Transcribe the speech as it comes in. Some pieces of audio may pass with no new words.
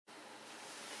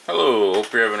Hello,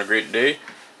 hope you're having a great day.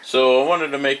 So I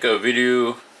wanted to make a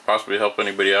video, possibly help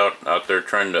anybody out there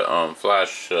trying to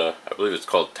flash, I believe it's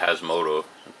called Tasmota.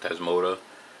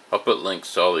 I'll put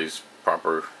links to all these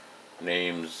proper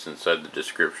names inside the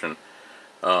description.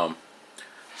 So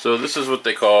this is what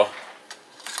they call,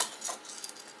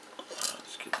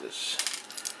 let's get this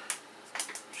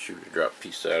shooter drop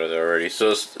piece out of there already. So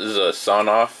this is a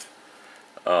Sonoff.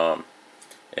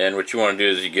 And what you want to do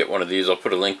is you get one of these. I'll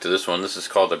put a link to this one. This is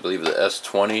called, I believe, the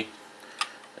S20.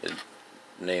 It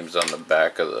name's on the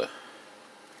back of the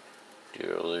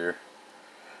deal here.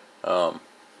 But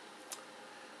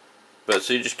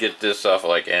so you just get this off of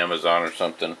like Amazon or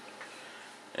something.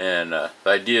 And the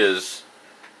idea is,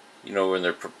 you know, when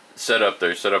they're set up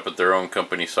with their own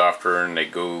company software, and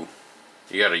you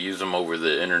got to use them over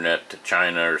the internet to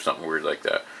China or something weird like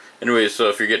that. Anyway, so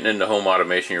if you're getting into home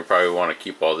automation, you probably want to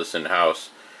keep all this in-house.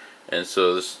 And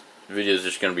so this video is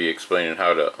just going to be explaining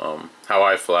how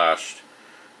I flashed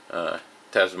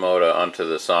Tasmota onto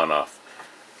the Sonoff,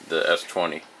 the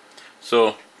S20.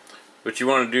 So what you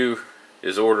want to do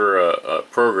is order a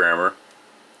programmer,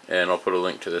 and I'll put a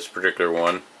link to this particular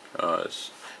one.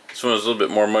 This one is a little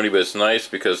bit more money, but it's nice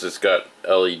because it's got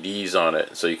LEDs on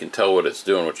it, so you can tell what it's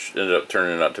doing, which ended up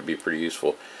turning out to be pretty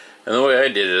useful. And the way I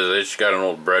did it is I just got an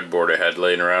old breadboard I had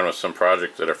laying around with some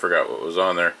project that I forgot what was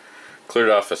on there.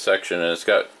 Cleared off a section, and it's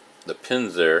got the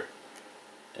pins there,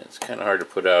 and it's kind of hard to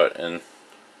put out, and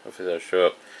hopefully that'll show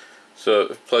up. So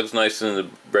it plugs nice into the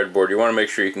breadboard. You want to make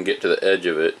sure you can get to the edge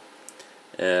of it,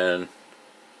 and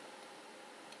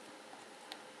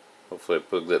hopefully I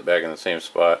plug that back in the same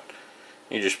spot.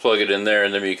 You just plug it in there,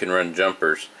 and then you can run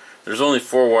jumpers. There's only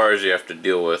 4 wires you have to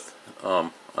deal with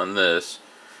on this,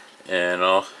 and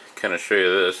I'll kind of show you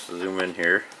this. Zoom in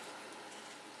here.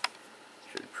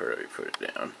 Should probably put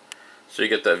it down. So you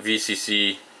get that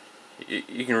VCC.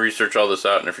 You can research all this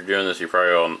out, and if you're doing this, you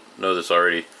probably all know this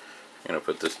already. I'm going to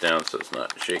put this down so it's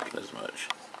not shaking as much.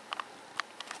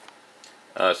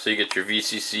 So you get your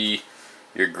VCC,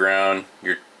 your ground,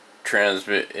 your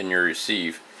transmit, and your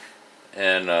receive.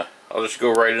 And I'll just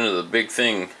go right into the big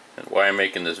thing, and why I'm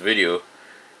making this video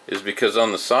is because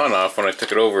on the Sonoff, when I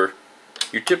took it over,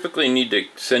 you typically need to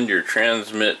send your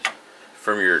transmit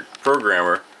from your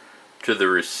programmer to the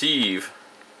receive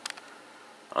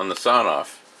on the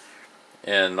Sonoff,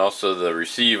 and also the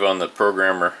receive on the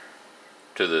programmer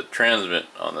to the transmit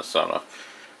on the Sonoff.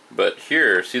 But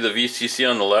here, see the VCC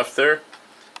on the left there?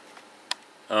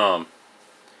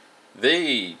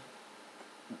 They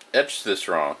etched this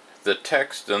wrong. The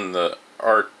text and the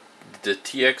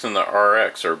TX and the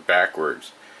RX are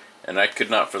backwards, and I could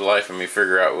not for the life of me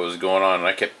figure out what was going on. And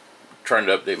I kept trying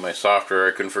to update my software.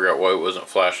 I couldn't figure out why it wasn't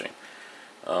flashing.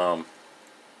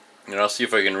 And I'll see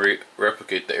if I can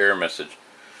replicate the error message.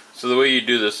 So the way you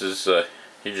do this is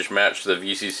you just match the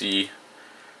VCC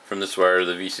from this wire to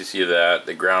the VCC of that,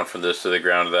 the ground from this to the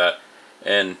ground of that.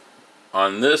 And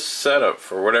on this setup,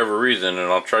 for whatever reason,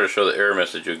 and I'll try to show the error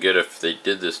message you'll get if they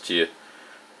did this to you,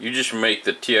 you just make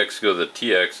the TX go to the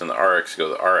TX and the RX go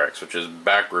to the RX, which is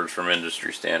backwards from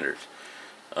industry standards.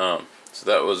 So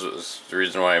that was the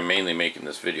reason why I'm mainly making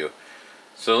this video.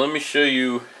 So let me show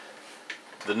you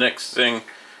the next thing.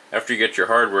 After you get your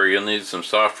hardware, you'll need some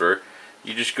software.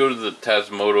 You just go to the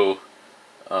Tasmota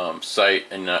site,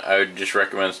 and I would just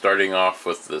recommend starting off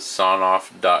with the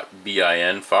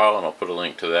sonoff.bin file, and I'll put a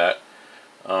link to that.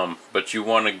 But you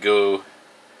want to go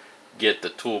get the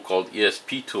tool called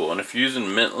esptool, and if you're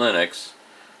using Mint Linux,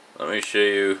 let me show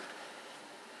you.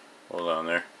 Hold on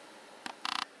there.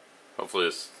 Hopefully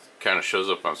this kind of shows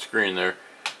up on screen there.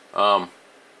 You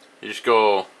just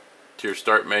go to your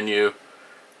start menu,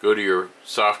 go to your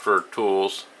software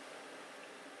tools.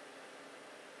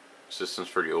 System's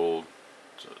pretty old,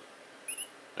 so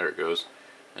there it goes.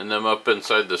 And then up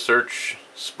inside the search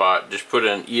spot, just put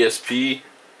in ESP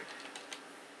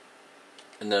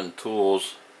and then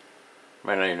tools.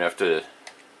 Might not even have to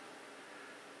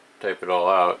type it all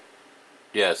out.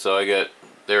 Yeah, so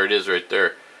there it is right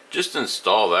there. Just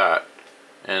install that,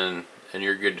 and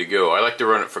you're good to go. I like to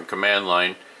run it from command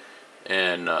line.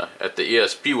 And at the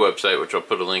ESP website, which I'll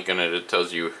put a link in it, it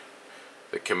tells you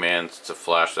the commands to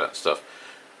flash that stuff.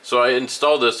 So I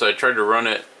installed this, I tried to run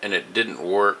it, and it didn't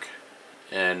work.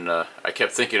 And I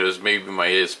kept thinking it was maybe my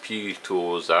ESP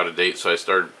tool was out of date, so I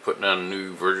started putting on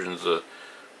new versions of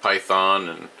Python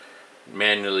and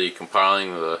manually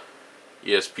compiling the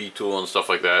ESP tool and stuff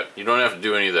like that. You don't have to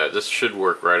do any of that. This should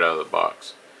work right out of the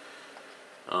box.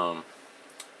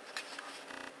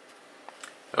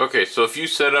 Okay, so if you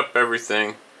set up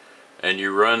everything and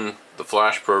you run the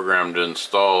Flash program to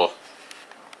install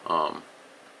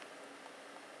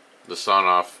the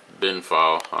Sonoff bin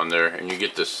file on there, and you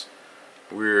get this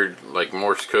weird like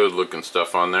Morse code looking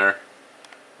stuff on there,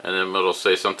 and then it'll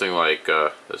say something like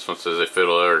this one says a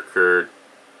fatal error occurred,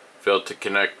 failed to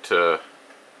connect to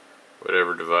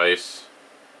whatever device,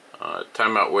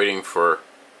 timeout waiting for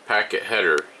packet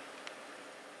header.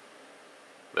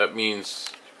 That means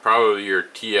probably your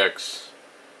TX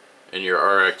and your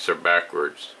RX are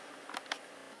backwards.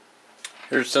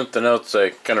 Here's something else I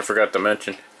kind of forgot to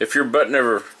mention. If your button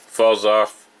ever falls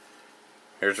off,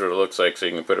 here's what it looks like, so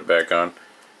you can put it back on.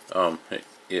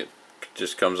 It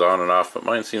just comes on and off, but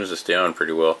mine seems to stay on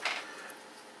pretty well.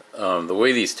 The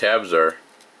way these tabs are,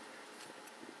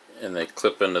 and they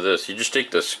clip into this, you just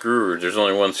take the screw. There's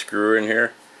only one screw in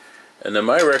here, and then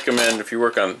I recommend, if you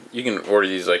work on, you can order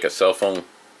these like a cell phone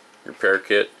repair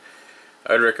kit.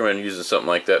 I'd recommend using something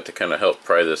like that to kind of help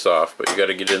pry this off, but you got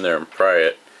to get in there and pry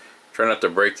it. Try not to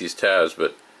break these tabs,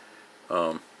 but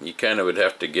you kind of would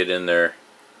have to get in there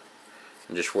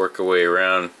and just work your way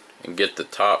around and get the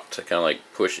top to kind of like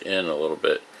push in a little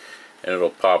bit, and it'll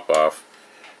pop off.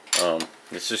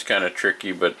 It's just kind of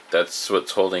tricky, but that's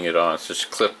what's holding it on. It's just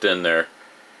clipped in there,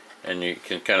 and you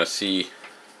can kind of see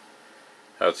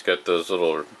how it's got those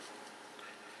little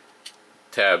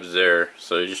tabs there,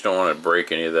 so you just don't want to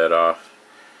break any of that off.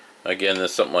 Again,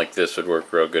 something like this would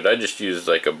work real good. I just used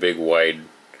like a big wide,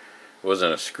 it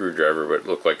wasn't a screwdriver, but it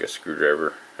looked like a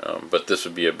screwdriver. But this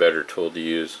would be a better tool to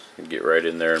use. You get right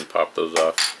in there and pop those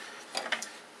off.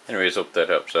 Anyways, hope that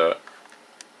helps out.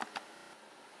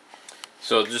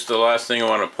 So just the last thing I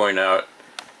want to point out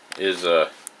is the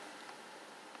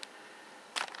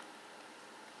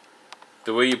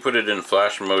way you put it in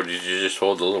flash mode is you just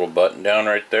hold the little button down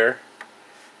right there,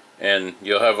 and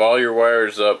you'll have all your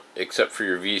wires up except for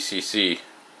your VCC.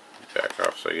 Back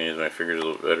off so I can use my fingers a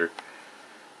little better.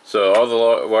 So all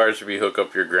the wires will be hooked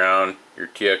up your ground, your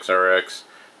TX, RX,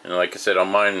 and like I said,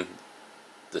 on mine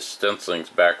the stenciling's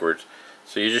backwards.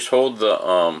 So you just hold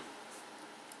the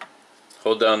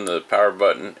hold down the power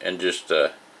button, and just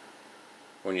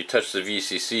when you touch the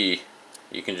VCC,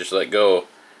 you can just let go,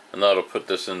 and that'll put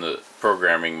this in the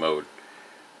programming mode.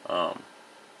 And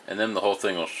then the whole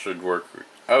thing should work.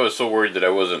 I was so worried that I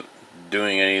wasn't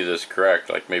doing any of this correct,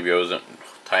 like maybe I wasn't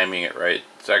timing it right.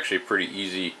 It's actually pretty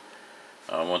easy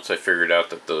once I figured out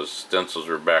that those stencils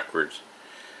were backwards.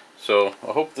 So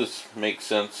I hope this makes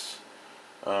sense.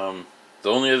 The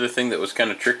only other thing that was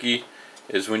kind of tricky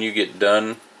is when you get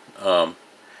done,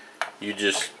 you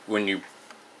just, when you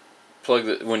plug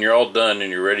the, when you're all done and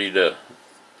you're ready to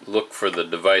look for the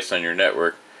device on your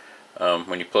network,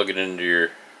 when you plug it into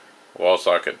your wall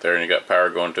socket there and you got power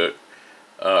going to it,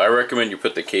 I recommend you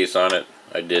put the case on it.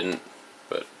 I didn't,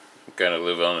 but kind of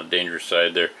live on the dangerous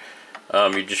side there.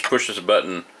 You just push this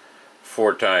button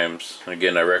 4 times.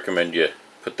 Again, I recommend you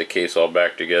put the case all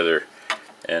back together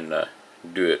and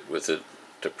do it with it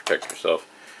to protect yourself.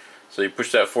 So you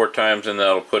push that 4 times, and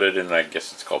that'll put it in, I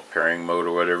guess it's called pairing mode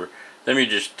or whatever. Then you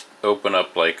just open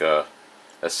up like a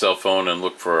cell phone and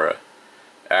look for a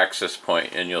access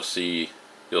point, and you'll see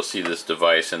this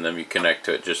device, and then you connect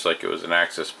to it just like it was an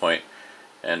access point,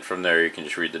 and from there you can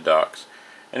just read the docs.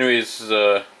 Anyways,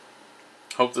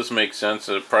 hope this makes sense.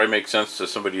 It probably makes sense to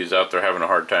somebody who's out there having a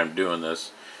hard time doing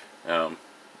this.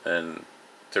 And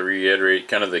to reiterate,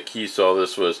 kind of the keys to all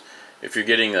this was, if you're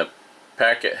getting a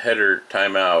packet header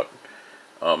timeout,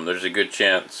 there's a good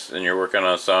chance, and you're working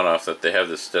on a Sonoff, that they have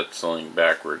the stenciling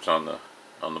backwards on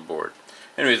the board.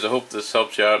 Anyways, I hope this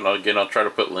helps you out, and again, I'll try to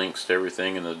put links to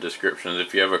everything in the descriptions.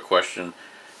 If you have a question,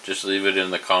 just leave it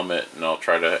in the comment, and I'll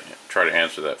try to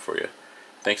answer that for you.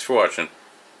 Thanks for watching.